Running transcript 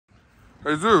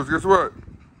Hey, Zeus, guess what?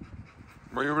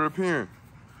 Bring over the pen.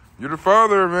 You're the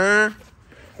father, man.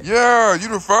 Yeah, you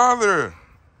the father.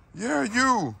 Yeah,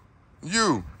 you.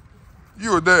 You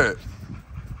a dad.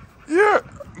 Yeah.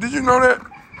 Did you know that?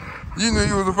 You knew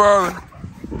you was the father.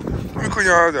 Let me clean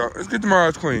your eyes out. Let's get my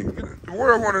eyes clean. The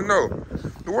world want to know.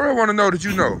 The world want to know that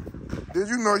you know. Did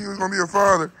you know you was going to be a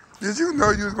father? Did you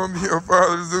know you was going to be a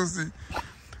father, Zeusy?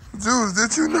 Zeus,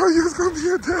 did you know you was going to be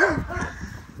a dad?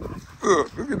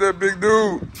 Look at that big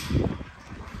dude.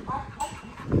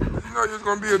 Did you know you was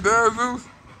going to be a dad, Zeus?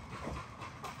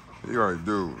 He like,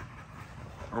 dude,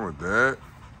 I'm a dad.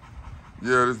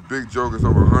 Yeah, this big joke is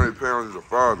over 100 pounds is a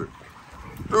father.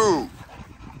 Dude.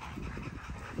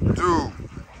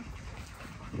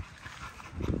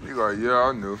 He like, yeah,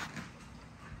 I knew.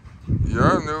 Yeah,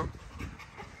 I knew.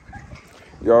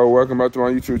 Y'all, welcome back to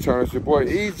my YouTube channel. It's your boy,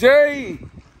 EJ.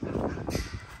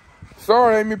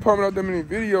 Sorry, I ain't been pumping out that many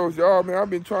videos, y'all, man. I've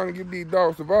been trying to get these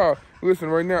dogs survive. Listen,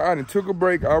 right now, I done took a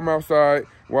break. I'm outside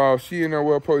while she in there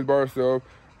well posed by herself.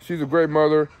 She's a great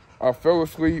mother. I fell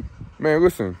asleep. Man,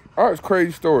 listen, all right, it's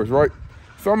crazy stories, right?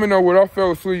 So I'm in there with, I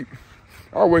fell asleep.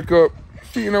 I wake up,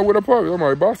 she in there with a puppy. I'm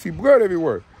like, but I see blood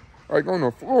everywhere. Like on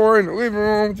the floor, in the living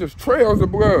room, just trails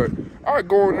of blood. I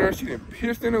go in there, she done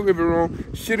pissed in the living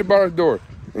room, shit about her door,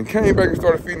 and came back and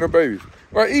started feeding her babies.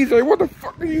 Like, EJ, what the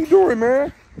fuck are you doing,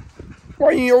 man?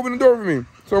 Why you ain't open the door for me?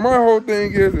 So my whole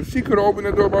thing is, if she could have opened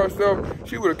the door by herself,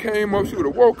 she would have came up, she would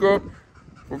have woke up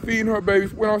from feeding her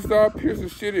babies, went outside, pissed and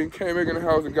shit, and came back in the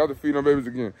house and got to feeding her babies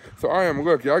again. So I am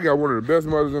lucky. I got one of the best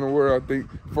mothers in the world, I think.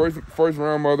 First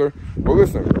round mother. But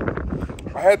listen,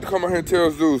 I had to come out here and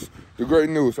tell Zeus the great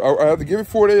news. I had to give it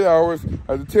 48 hours.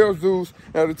 I had to tell Zeus.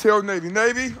 I had to tell Navy.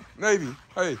 Navy,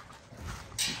 hey,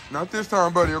 not this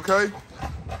time, buddy, okay?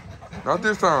 Not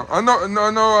this time. I know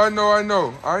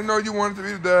you wanted to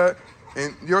be the dad,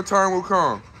 and your time will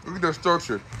come. Look at that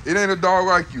structure. It ain't a dog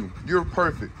like you. You're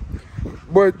perfect.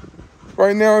 But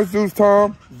right now it's Zeus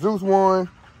time. Zeus won.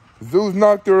 Zeus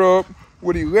knocked her up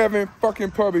with 11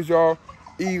 fucking puppies, y'all.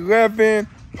 11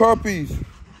 puppies.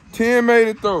 10 made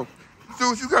it, though.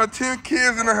 Zeus, you got 10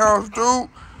 kids in the house, dude.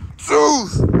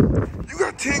 Zeus, you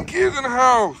got 10 kids in the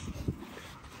house.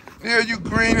 Yeah, you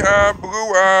green-eyed,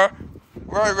 blue-eyed,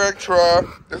 lilac tribe.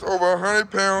 That's over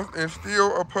 100 pounds and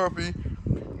still a puppy.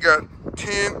 Got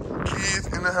 10 kids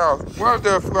in the house. Why's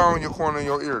that fly in your corner of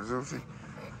your ear, Zeusy?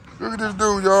 Look at this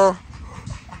dude, y'all.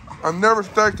 I never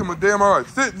stacked him a day in my life.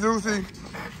 Sit, Zeusy.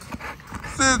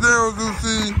 Sit down,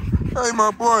 Zeusy. Hey,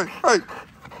 my boy. Hey,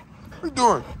 what you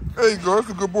doing? There you go. That's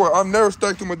a good boy. I've never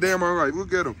stacked him a day in my life.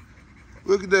 Look at him.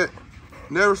 Look at that.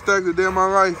 Never stacked a day in my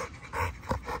life.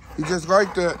 He just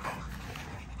like that.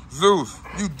 Zeus,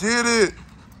 you did it.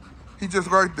 He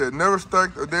just like that. Never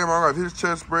stacked a day in my life. His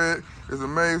chest spread is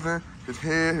amazing. His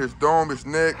head, his dome, his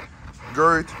neck,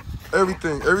 girth,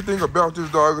 everything about this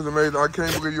dog is amazing. I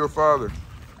can't believe you're a father.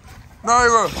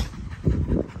 Nyla,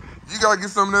 you gotta get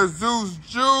some of that Zeus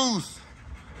juice.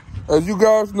 As you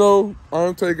guys know,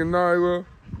 I'm taking Nyla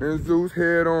and Zeus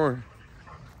head on.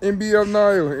 NBL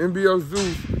Nyla, NBL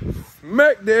Zeus,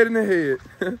 smack dead in the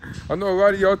head. I know a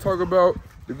lot of y'all talk about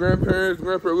the grandparents.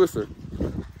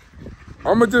 Listen,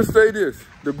 I'ma just say this.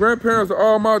 The grandparents of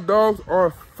all my dogs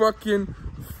are fucking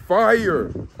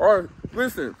fire.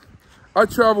 Listen, I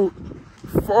traveled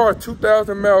far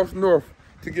 2,000 miles north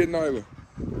to get Nyla.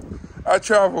 I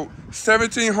traveled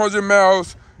 1,700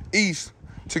 miles east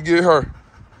to get her.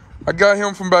 I got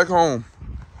him from back home.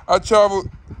 I traveled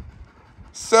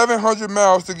 700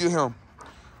 miles to get him.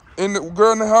 And the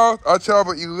girl in the house, I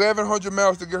traveled 1,100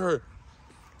 miles to get her.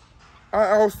 I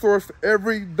outsourced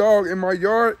every dog in my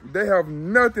yard. They have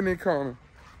nothing in common.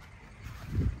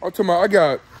 I'm talking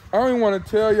about, I don't even want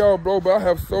to tell y'all, bro, but I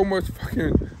have so much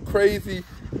fucking crazy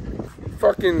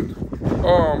fucking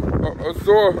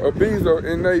Azor, Ibiza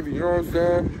in Navy, you know what I'm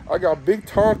saying? I got big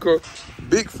Tonka,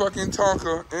 big fucking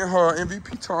Tonka in her,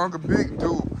 MVP Tonka, big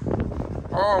dude.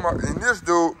 Oh my, and this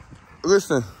dude,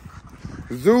 listen,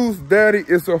 Zeus' daddy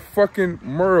is a fucking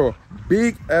Merle,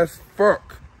 big as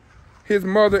fuck. His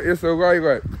mother is a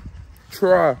lilac,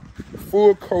 tri,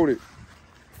 full coated.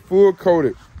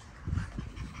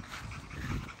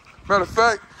 Matter of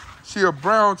fact, she a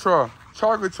brown tri,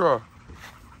 chocolate tri,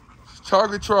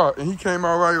 and he came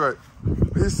out lilac.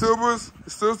 His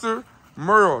sister,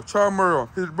 Merle, tri Merle.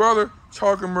 His brother,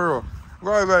 chocolate Merle.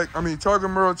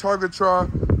 Chocolate Merle, chocolate tri,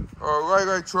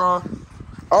 lilac tri.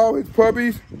 All his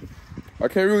puppies, I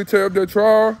can't really tell if they're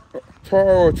tri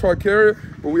or tri-carrier,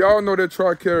 but we all know they're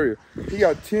tri-carrier. He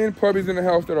got 10 puppies in the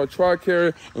house that are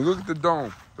tri-carrier, and look at the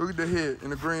dome. Look at the head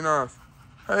and the green eyes.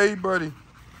 Hey, buddy.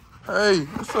 Hey,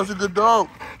 you're such a good dog.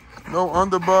 No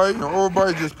underbite, no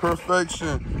overbite, just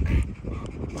perfection.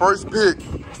 First pick.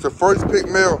 It's the first pick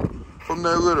male from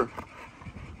that litter.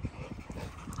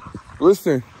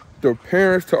 Listen, the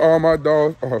parents to all my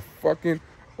dogs are fucking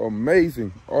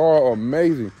amazing. All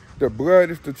amazing. The blood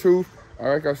is the truth.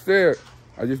 Like I said,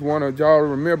 I just want y'all to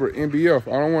remember NBF.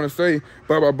 I don't want to say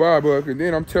blah, blah, blah, but and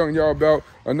then I'm telling y'all about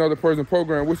another person's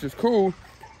program, which is cool,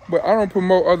 but I don't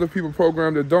promote other people's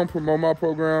program that don't promote my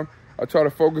program. I try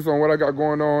to focus on what I got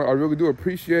going on. I really do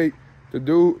appreciate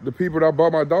the people that I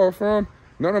bought my dogs from.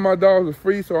 None of my dogs are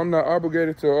free, so I'm not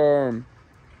obligated to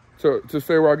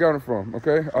say where I got them from,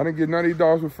 okay? I didn't get none of these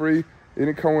dogs for free. It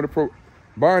didn't come with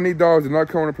buying these dogs did not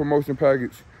come with a promotion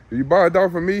package. If you buy a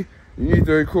dog from me, you need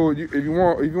to include, if you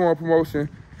want a promotion,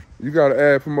 you gotta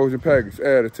add promotion package,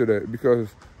 add it to that, because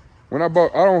when I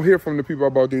don't hear from the people I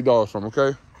bought these dogs from,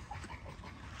 okay?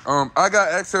 I got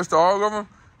access to all of them,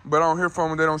 but I don't hear from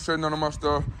them. They don't share none of my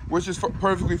stuff, which is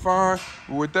perfectly fine.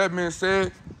 But with that being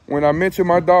said, when I mention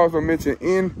my dogs, I mention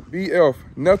NBF,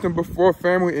 nothing before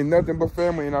family and nothing but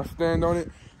family, and I stand on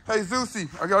it. Hey,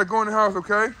 ZeusxChloe, I gotta go in the house,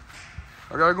 okay?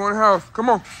 I gotta go in the house.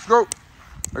 Come on, let's go.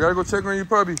 I gotta go check on your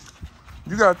puppy.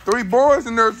 You got 3 boys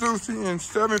in there, ZeusxChloe, and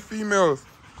 7 females.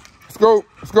 Let's go,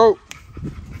 let's go.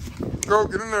 Let's go,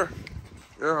 get in there.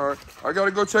 Yeah, all right. I gotta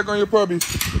go check on your puppy.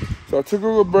 So I took a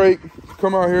little break,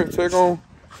 come out here, check on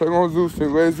Zeus,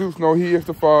 and let Zeus know he is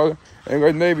the father, and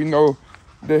let Navy know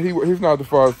that he's not the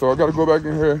father. So I gotta go back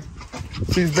in here.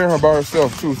 She's been here by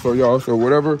herself too, so y'all, so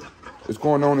whatever is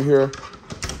going on in here,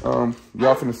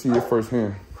 y'all finna see it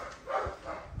firsthand.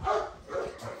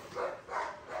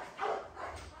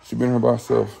 She been here by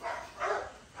herself.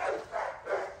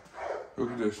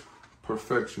 Look at this,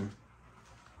 perfection.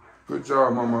 Good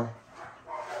job, mama.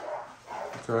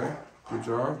 Okay, good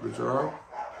job, good job.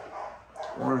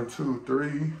 1 and 2,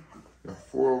 3, got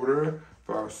 4 over there,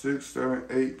 5, 6, 7,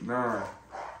 8, 9.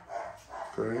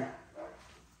 Okay.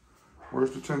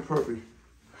 Where's the 10th puppy?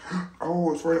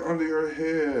 Oh, it's right under your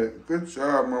head. Good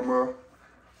job, mama.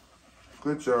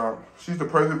 Good job. She's the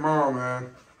perfect mom, man.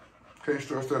 Can't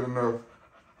stress that enough.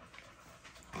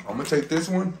 I'm gonna take this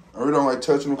one. I really don't like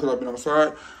touching them because I've been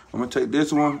outside. I'm gonna take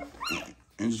this one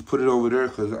and just put it over there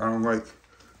because I don't like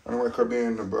her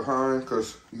being behind,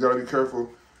 because you gotta be careful.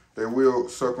 They will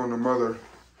suck on the mother,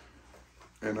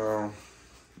 and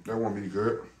that won't be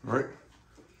good, right?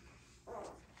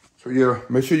 So yeah,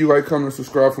 make sure you like, comment, and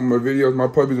subscribe for my videos. My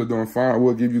puppies are doing fine. I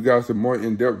will give you guys a more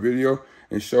in-depth video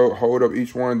and hold up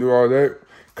each one, do all that.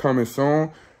 Coming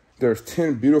soon. There's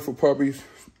 10 beautiful puppies.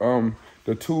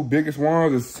 The 2 biggest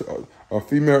ones is a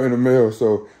female and a male.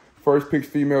 So first pick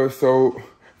female is sold,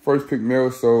 first pick male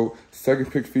is sold,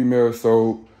 second pick female is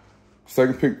sold,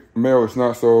 second pick male is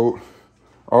not sold.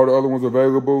 All the other ones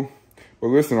available. But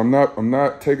listen, I'm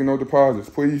not taking no deposits.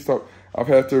 Please stop. I've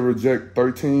had to reject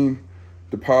 13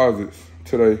 deposits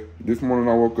today. This morning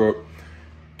I woke up.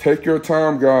 Take your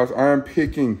time, guys. I am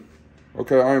picking.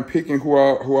 Okay, I am picking who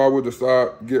I would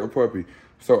decide to get a puppy.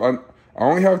 So I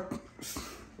only have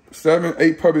 7,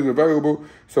 8 puppies available.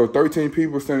 So 13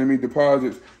 people sending me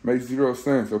deposits makes 0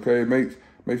 sense. Okay, it makes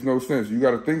no sense. You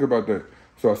got to think about that.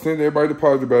 So I sent everybody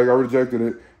deposit back. I rejected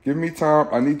it. Give me time.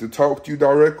 I need to talk to you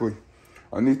directly.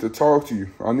 I need to talk to you.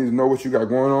 I need to know what you got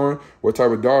going on, what type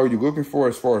of dog you're looking for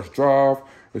as far as drive,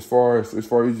 as far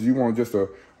as you want just a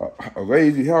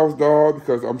lazy house dog,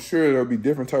 because I'm sure there'll be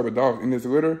different type of dogs in this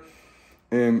litter.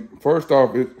 And first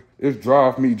off, it's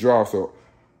drive, me drive. So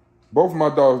both of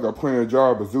my dogs got plenty of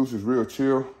drive, but Zeus is real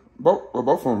chill. Both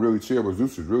of them really chill, but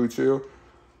Zeus is really chill.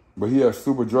 But he has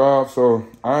super drive. So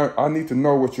I need to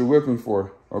know what you're looking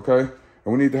for, okay?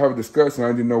 And we need to have a discussion.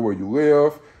 I need to know where you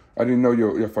live. I didn't know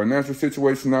your financial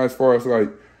situation, not as far as like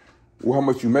how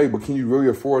much you make, but can you really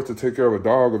afford to take care of a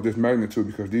dog of this magnitude?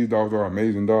 Because these dogs are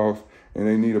amazing dogs, and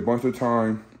they need a bunch of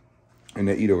time, and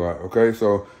they eat a lot, okay?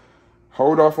 So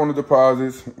hold off on the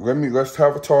deposits. Let's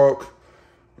have a talk,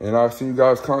 and I'll send you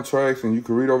guys contracts, and you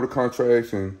can read over the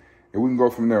contracts, and we can go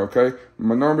from there, okay?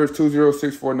 My number is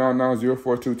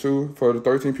 206-499-0422. For the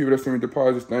 13 people that send me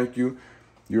deposits, thank you.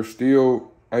 You're still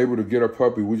able to get a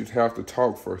puppy. We just have to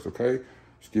talk first, okay?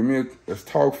 Just let's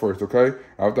talk first, okay?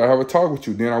 After I have a talk with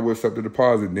you, then I will accept the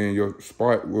deposit. Then your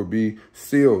spot will be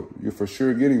sealed. You're for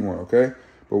sure getting one, okay?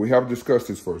 But we have to discuss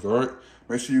this first, all right?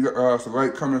 Make sure you guys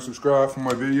like, comment, and subscribe for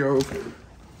my videos.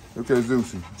 Look at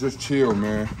ZeusxChloe, just chill,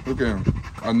 man. Look at him.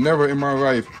 I never in my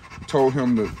life told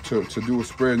him to do a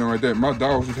spread and like that. My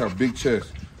dogs just have big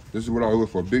chests. This is what I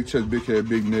look for: big chest, big head,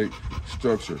 big neck,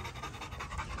 structure.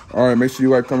 All right, make sure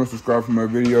you like, comment, subscribe for my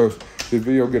videos. This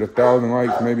video get 1,000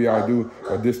 likes, maybe I'll do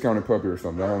a discounted puppy or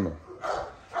something. I don't know.